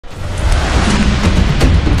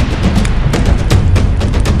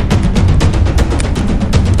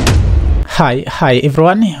Hi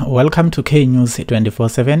everyone, welcome to K News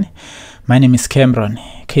 24/7. My name is Cameron,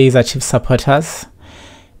 Kaizer Chief supporters.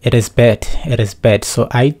 It is bad. So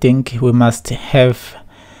I think we must have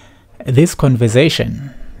this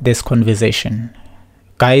conversation.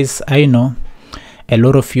 Guys, I know a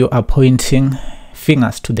lot of you are pointing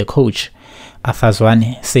fingers to the coach, Arthur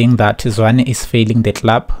Zwane, saying that Zwane is failing the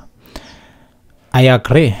club. I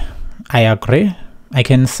agree. I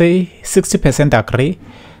can say 60% agree,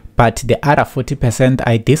 but the other 40%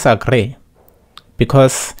 I disagree,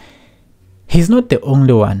 because he's not the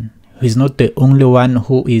only one. He's not the only one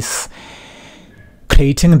who is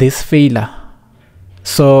creating this failure.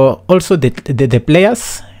 So also the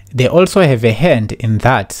players, they also have a hand in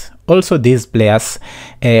that. Also these players,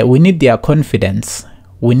 we need their confidence.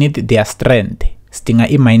 We need their strength. Stinga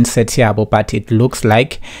mindset yabo, but it looks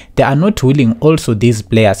like they are not willing also these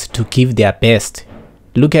players to give their best.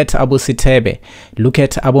 Look at Abu Sitebe, look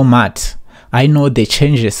at Abu Mat. I know the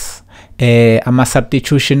changes, my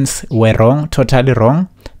substitutions were wrong, totally wrong.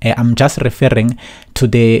 I'm just referring to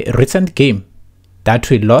the recent game that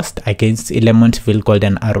we lost against Elementville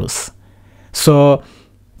Golden Arrows. So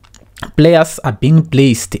players are being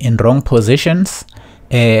placed in wrong positions,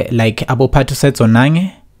 like Abu Patu said on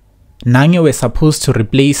Nange were supposed to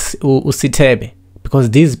replace Usitebe,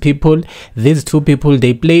 because these two people,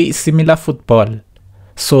 they play similar football.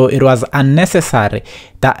 So it was unnecessary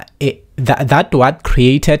that what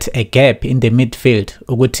created a gap in the midfield.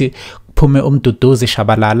 Ukuthi phume umduduzi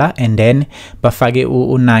Shabalala and then bafake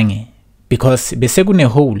uNange, because besekune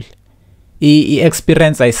hole.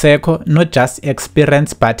 Experience ayiseko, not just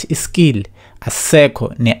experience but skill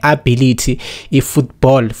asekho, ne ability,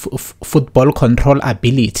 football control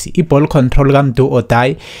ability, ball control kam do or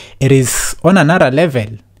die. It is on another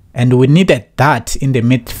level. And we needed that in the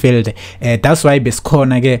midfield. That's why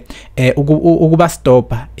besikhona ke ukuba stop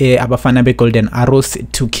abafana be Golden Arrows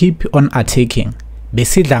to keep on attacking.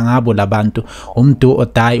 Besidla ngabo labantu, umdu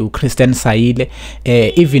odai, uChristian Sayile,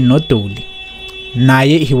 even Nodoli.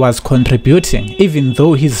 Naye, he was contributing, even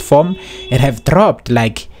though his form it have dropped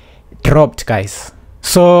guys.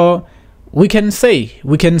 So we can say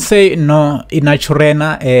no, in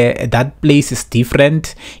Naturena that place is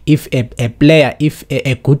different. If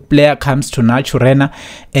a good player comes to Naturena,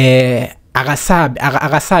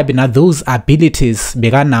 agasabi na those abilities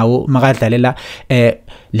beka nawo makadlalela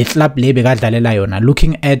le club le bekadlalela yona.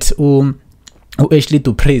 Looking at Ashley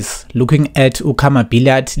Dupres, looking at Kama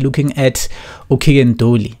Billiard, looking at Kigen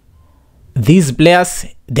Doli. These players,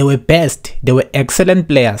 they were best, they were excellent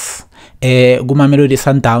players. Gumamelodi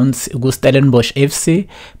Sundowns, Stellenbosch FC,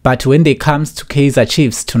 but when they comes to Kaizer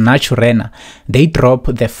Chiefs, to Naturena, they drop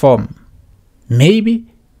the form. Maybe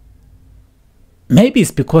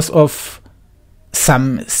it's because of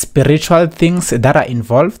some spiritual things that are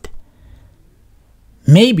involved.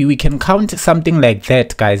 Maybe we can count something like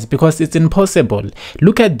that, guys, because it's impossible.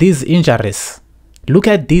 Look at these injuries.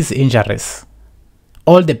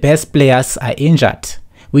 All the best players are injured.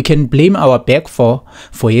 We can blame our back for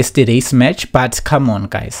yesterday's match, but come on,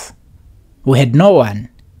 guys. We had no one.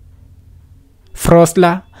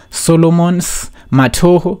 Frosler, Solomons,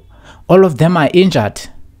 Matoho, all of them are injured.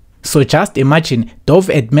 So just imagine Dove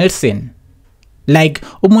Edmelson. Like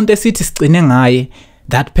umuntu esithi ngaye,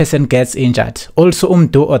 that person gets injured. Also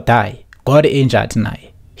umdo or die got injured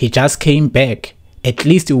naye. He just came back. At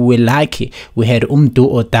least we were lucky we had umdo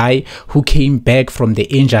or die who came back from the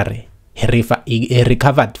injury. He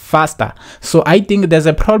recovered faster. So I think there's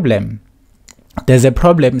a problem. There's a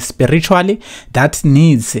problem spiritually that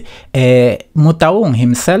needs Mutaung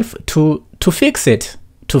himself to fix it.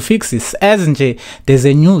 As nje, there's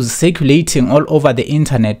a news circulating all over the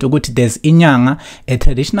internet. There's Inyanga, a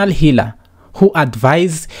traditional healer, who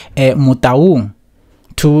advised Mutaung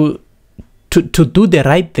to do the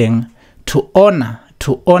right thing, to honor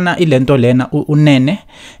ilento lena unene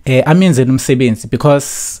amenzela umsebenzi,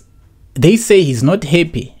 because they say he's not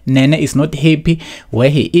happy. Nene is not happy where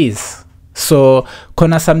he is. So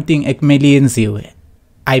khona something ekumele yenziwe,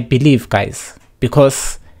 I believe, guys,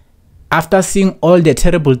 because after seeing all the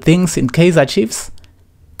terrible things in Kaizer Chiefs,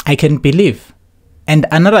 I can believe. And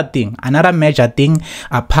another major thing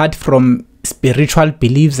apart from spiritual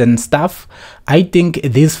beliefs and stuff, I think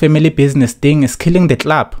this family business thing is killing the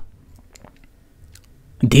club.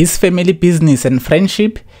 This family business and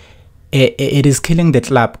friendship, it is killing the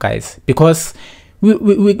club, guys, because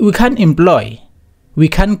we can't employ, we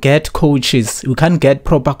can't get coaches, we can't get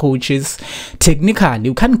proper coaches. Technically,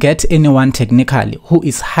 you can't get anyone technically who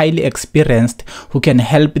is highly experienced, who can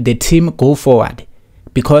help the team go forward,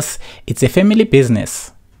 because it's a family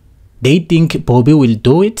business. They think Bobby will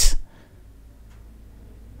do it.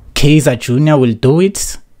 Kaizer Jr. will do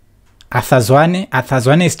it. Arthur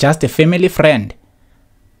is just a family friend.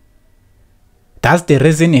 That's the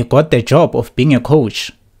reason he got the job of being a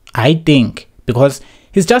coach, I think, because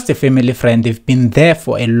he's just a family friend. They've been there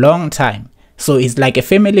for a long time. So he's like a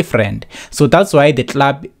family friend. So that's why the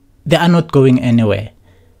club, they are not going anywhere.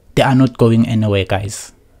 They are not going anywhere,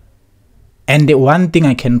 guys. And the one thing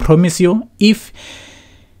I can promise you, if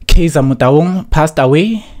Kaizer Motaung passed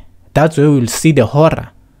away, that's where we'll see the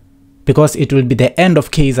horror. Because it will be the end of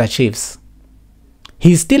Kaizer Chiefs.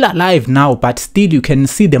 He's still alive now, but still you can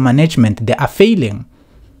see the management, they are failing.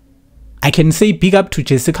 I can say big up to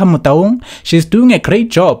Jessica Motaung. She's doing a great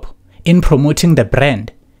job in promoting the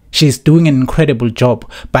brand. She's doing an incredible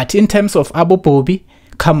job. But in terms of Abu Bobi,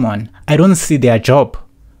 come on, I don't see their job.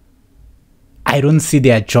 I don't see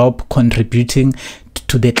their job contributing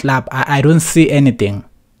to the club. I don't see anything.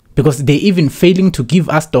 Because they're even failing to give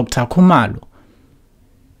us Dr. Khumalo.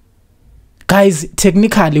 Guys,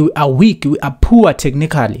 technically, we are weak. We are poor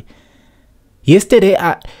technically. Yesterday,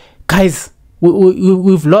 guys,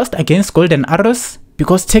 we've lost against Golden Arrows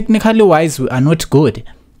because technically wise, we are not good.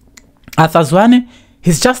 Arthur Zwane,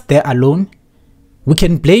 he's just there alone. We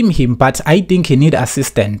can blame him, but I think he needs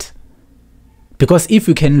assistance. Because if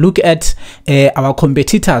you can look at our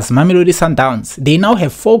competitors, Mamelodi Sundowns, they now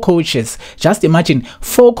have 4 coaches. Just imagine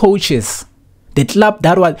 4 coaches. The club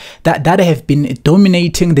that have been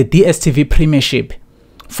dominating the DStv Premiership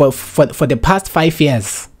for the past 5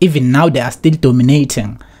 years. Even now they are still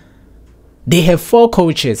dominating. They have 4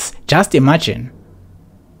 coaches. Just imagine.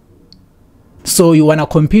 So you wanna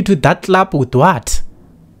compete with that club with what?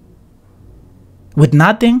 With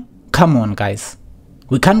nothing? Come on, guys.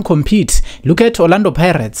 We can't compete. Look at Orlando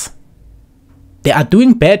Pirates. They are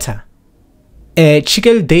doing better.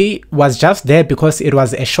 Chikel Day was just there because it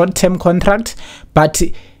was a short-term contract, but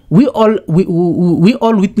we all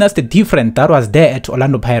witnessed the difference that was there at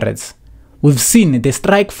Orlando Pirates. We've seen the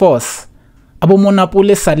strike force. Abo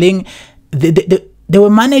Monapole Saling, they were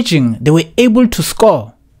managing, they were able to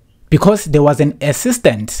score because there was an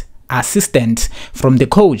assistant from the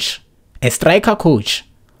coach, a striker coach.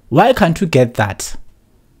 Why can't we get that?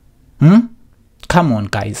 Come on,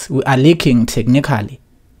 guys, we are lacking technically.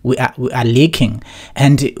 We are lacking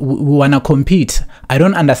and we want to compete. I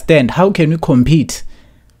don't understand. How can we compete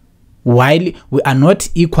while we are not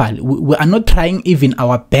equal? We are not trying even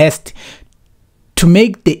our best to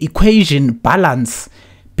make the equation balance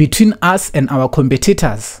between us and our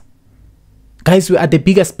competitors. Guys, we are the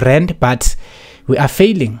biggest brand, but we are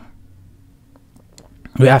failing.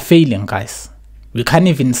 We are failing, guys. We can't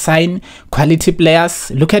even sign quality players.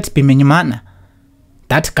 Look at Bimenyimana.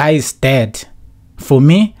 That guy is dead. For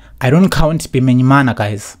me, I don't count Bimenyimana,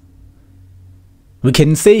 guys. We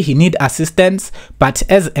can say he need assistance, but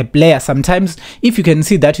as a player, sometimes if you can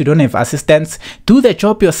see that you don't have assistance, do the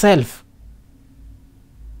job yourself.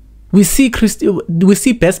 We see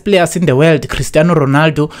best players in the world, Cristiano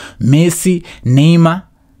Ronaldo, Messi, Neymar.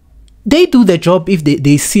 They do the job if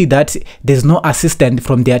they see that there's no assistant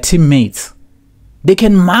from their teammates. They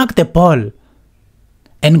can mark the ball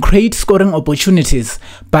and create scoring opportunities.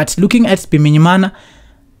 But looking at Bimenyimana,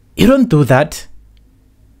 you don't do that.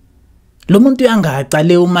 Lo muntu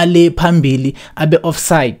angaqale umale phambili abe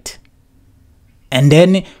offside. And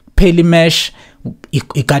then Peli Mesh,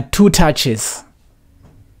 he got 2 touches.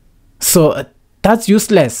 So that's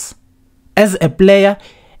useless. As a player,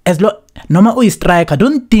 Noma is striker,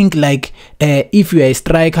 don't think like if you are a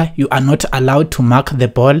striker, you are not allowed to mark the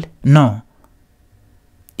ball. No.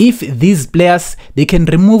 If these players, they can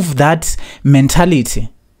remove that mentality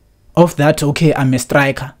of that, okay, I'm a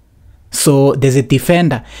striker. So there's a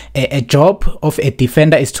defender. A job of a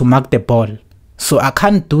defender is to mark the ball. So I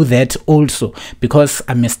can't do that also because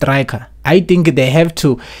I'm a striker. I think they have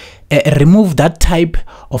to remove that type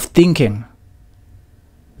of thinking.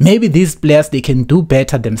 Maybe these players, they can do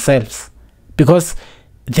better themselves because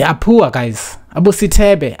they are poor, guys. Abu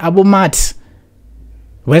Sitebe, Abu Mat,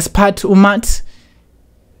 Westpart Umat,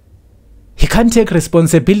 he can't take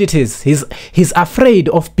responsibilities. He's afraid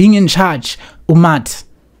of being in charge, Umat.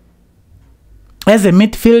 As a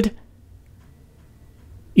midfield,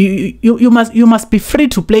 you must be free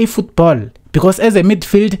to play football because as a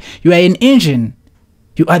midfield, you are an engine.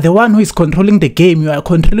 You are the one who is controlling the game. You are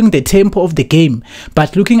controlling the tempo of the game.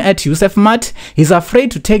 But looking at Yusuf Mat, he's afraid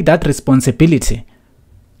to take that responsibility.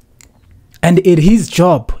 And it is his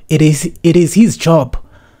job. It is his job.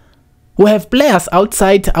 We have players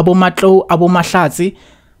outside Abu Matlo, Abu Mahlatsi.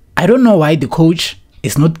 I don't know why the coach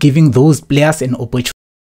is not giving those players an opportunity.